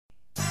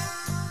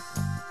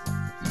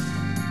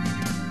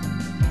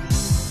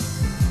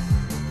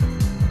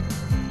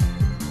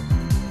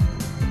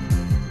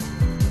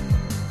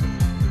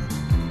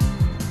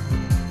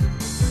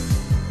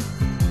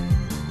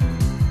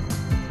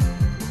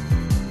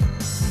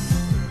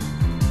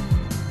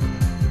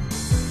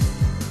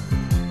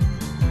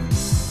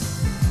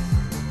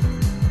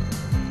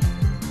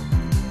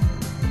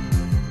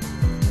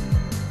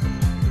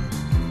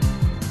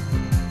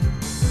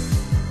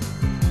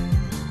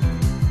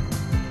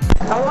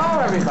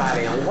Hello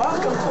everybody and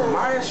welcome to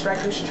Mario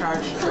Strikers Charge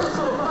Trick.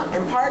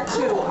 In part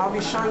 2, I'll be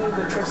showing you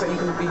the tricks that you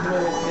can be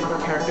doing with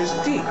different characters'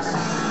 dekes.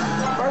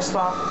 First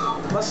off,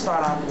 let's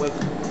start off with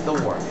the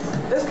warp.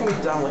 This can be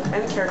done with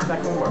any character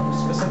that can warp,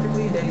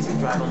 specifically Daisy,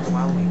 Dragon, and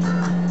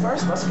Waluigi.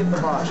 First, let's get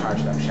the ball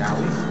charged up, shall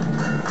we?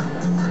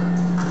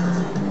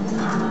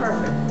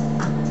 Perfect.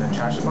 Then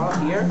charge the ball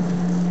here.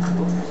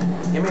 Oops.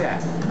 Give me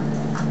that.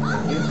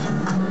 Thank you.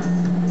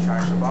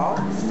 Charge the ball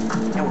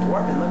and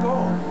warp in the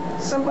goal.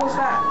 Simple as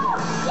that.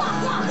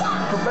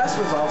 For best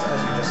results, as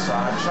you just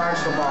saw, charge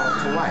the ball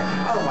to life.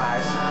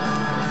 Otherwise,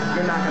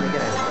 you're not going to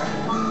get anywhere.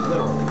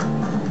 Literally.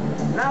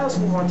 Now let's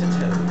move on to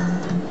Toad.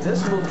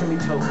 This move can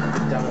be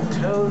done with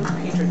Toad,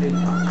 Peach, or Diddy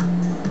Kong.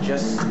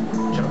 Just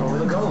jump over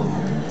the goalie.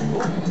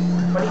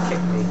 Ooh, but he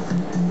kicked me.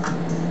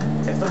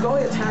 If the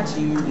goalie attacks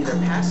you, you either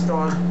pass it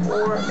on,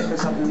 or if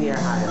it's up in the air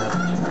high enough,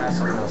 you can pass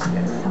someone else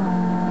get it.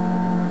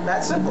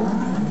 That's simple.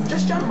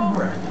 Just jump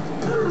over it.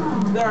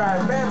 There are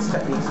advanced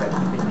techniques that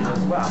you can do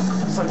as well,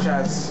 such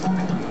as,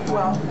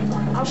 well,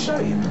 I'll show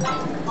you. You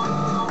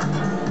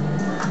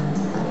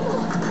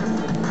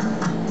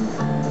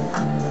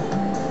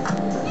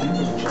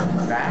can jump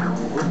back,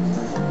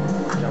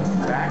 jump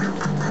back.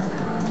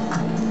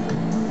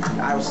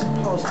 I was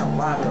supposed to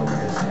lob it over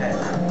his head.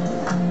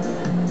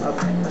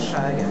 Okay, let's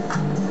try again.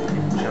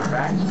 Jump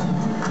back.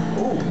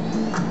 Ooh,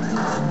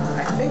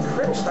 I think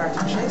critters start to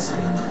chase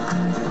me.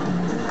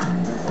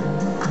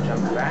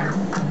 Jump back.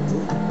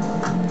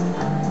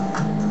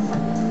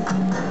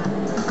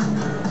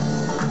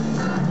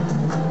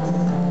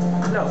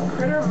 No,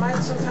 critter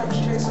might sometimes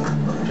chase me.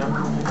 Jump.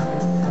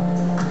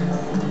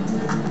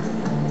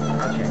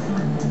 Okay,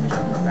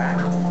 jump back.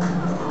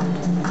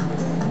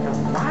 And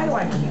why do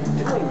I keep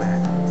doing that?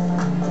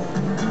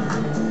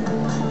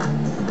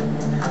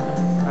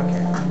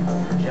 Okay,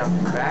 jump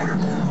back.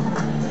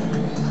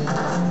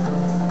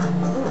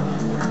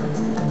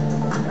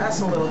 Ooh. That's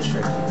a little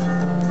tricky.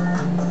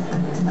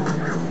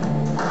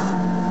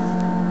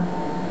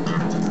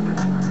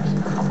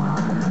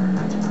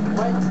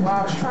 What I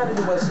was trying to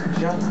do was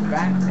jump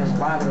back and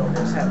lob it over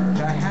his head,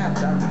 which I have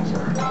done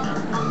before.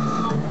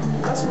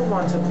 Let's move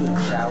on to Boot,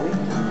 shall we?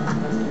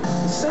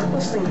 The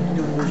simplest thing you can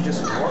do is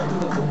just walk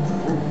through the boot.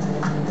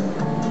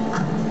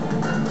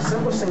 The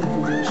simplest thing you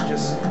can do is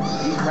just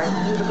be right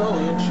through the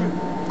goalie and shoot.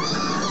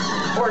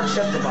 Or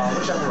chip the ball,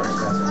 whichever works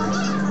best for me.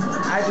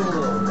 I do a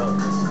little of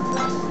both.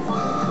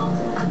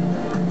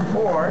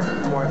 Or,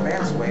 more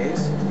advanced ways,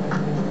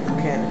 you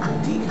can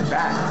deke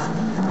back.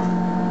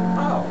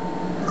 Oh.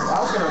 I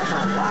was going to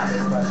try and lob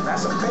it, but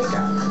that's a fake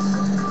out.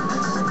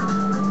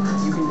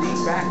 You can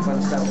deke back, but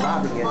instead of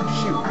lobbing it,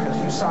 shoot, because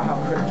you saw how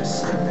Critter just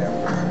stood there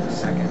for a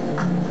second.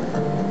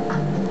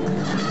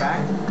 Deke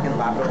back and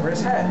lob it over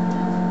his head.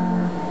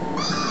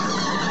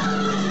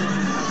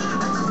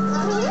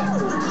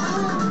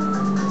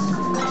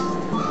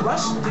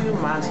 Let's do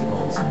Monty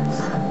Mole's.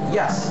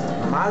 Yes,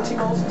 Monty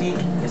Mole's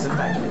deke is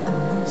effective.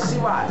 See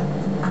why?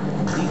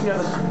 Deke near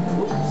the...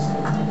 Whoops.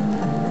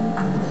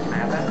 Can I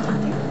have that?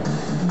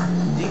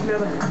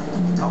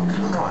 Oh,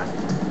 come on.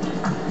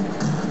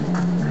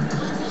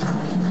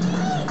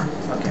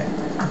 Okay.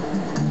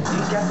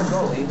 Deke at the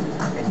goalie,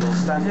 and you'll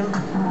stun him,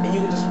 and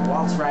you can just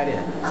waltz right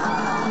in.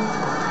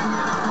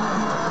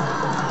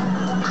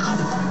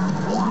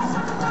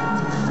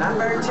 Not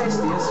very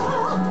tasty, is it?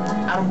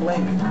 I don't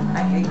blame you.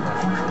 I hate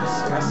mushrooms. They're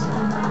disgusting.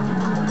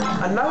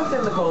 Another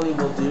thing the goalie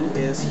will do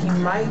is he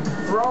might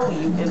throw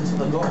you into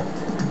the goal.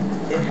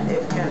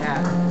 It can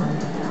happen.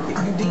 If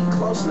you deke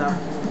close enough,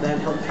 then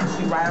he'll pick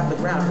you right off the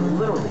ground and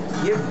literally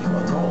give you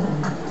a goal.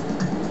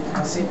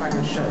 I'll see if I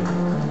can show you.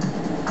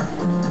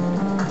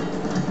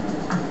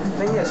 The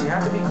thing is, you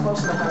have to be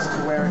close enough as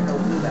to where he'll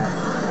do that,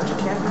 but you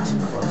can't be too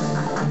close.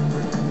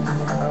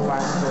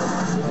 Otherwise,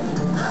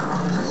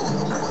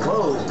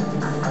 whoa!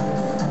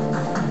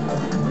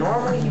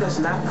 Normally, he does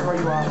not throw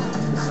you off to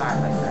the side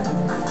like that.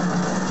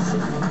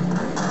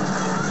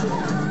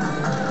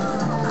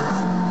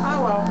 Oh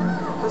well,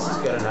 this is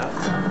good enough.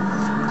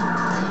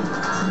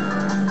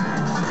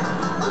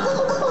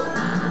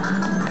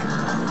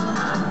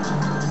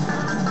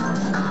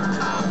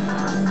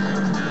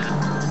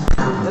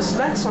 This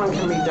next one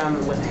can be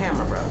done with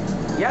Hammer Bro.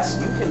 Yes,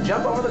 you can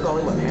jump over the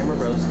goalie with Hammer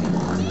Bro's deke.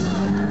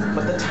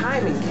 But the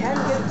timing can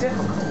get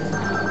difficult.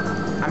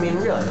 I mean,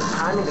 really, the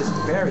timing is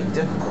very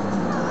difficult.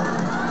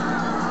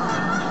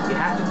 You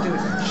have to do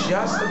it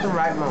just at the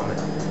right moment.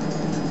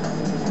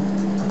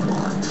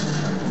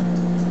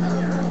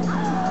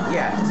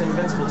 Yeah, it's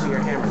invincible to your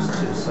hammers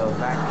too, so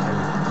that can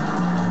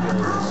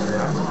really mess you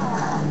up.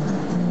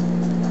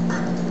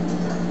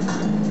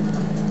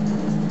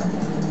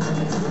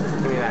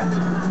 Give me that.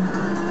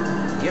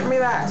 Give me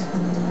that!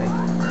 Thank you.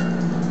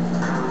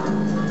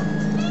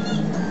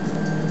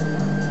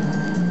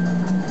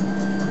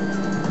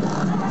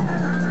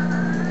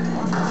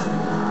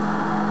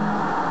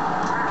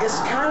 It's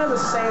kind of the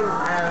same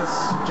as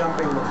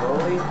jumping the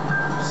goalie,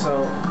 so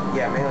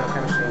yeah, mainly I'm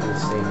kind of showing you the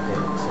same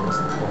thing, so what's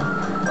the point?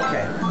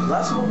 Okay,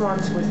 let's move on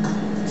to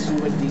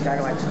a deke I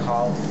like to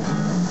call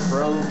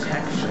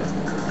protection.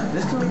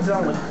 This can be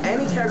done with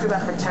any character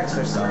that protects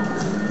themselves,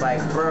 like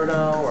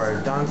Birdo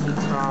or Donkey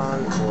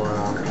Kong or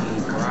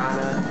Petey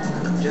Piranha,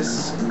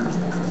 just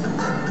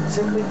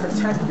simply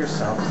protect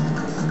yourself,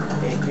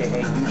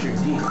 aka use your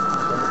D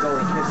when the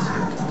goalie hits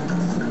you.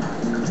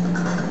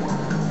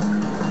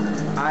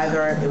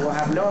 Either it will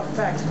have no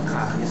effect,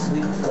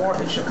 obviously, or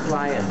it should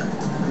fly in.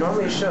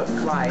 Normally it should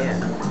fly in,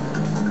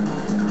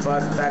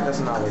 but that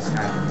doesn't always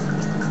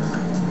happen.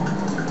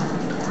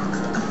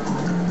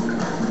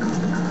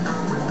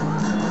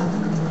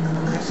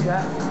 See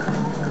that?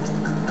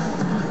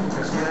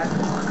 You see that?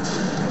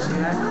 You see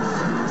that?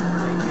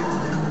 Thank you.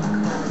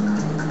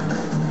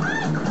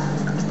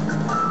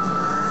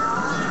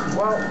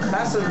 Well,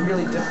 that's a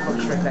really difficult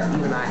trick that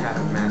even I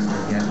haven't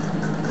mastered yet.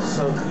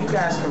 So you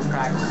guys can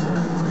practice it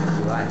if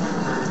you like.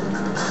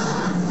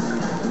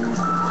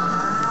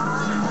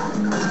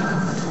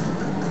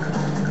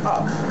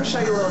 Oh, let me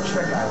show you a little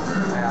trick I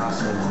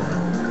also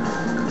did.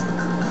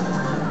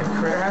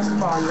 Critter has to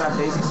fall, and you have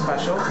Daisy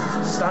Special.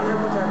 Stun him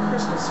with our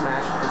Christmas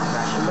Smash and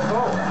smash him the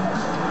goal.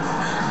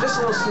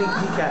 Just a little sneak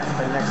peek at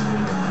the next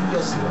video.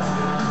 You'll see what I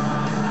mean.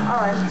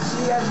 Alright,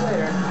 see you guys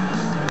later.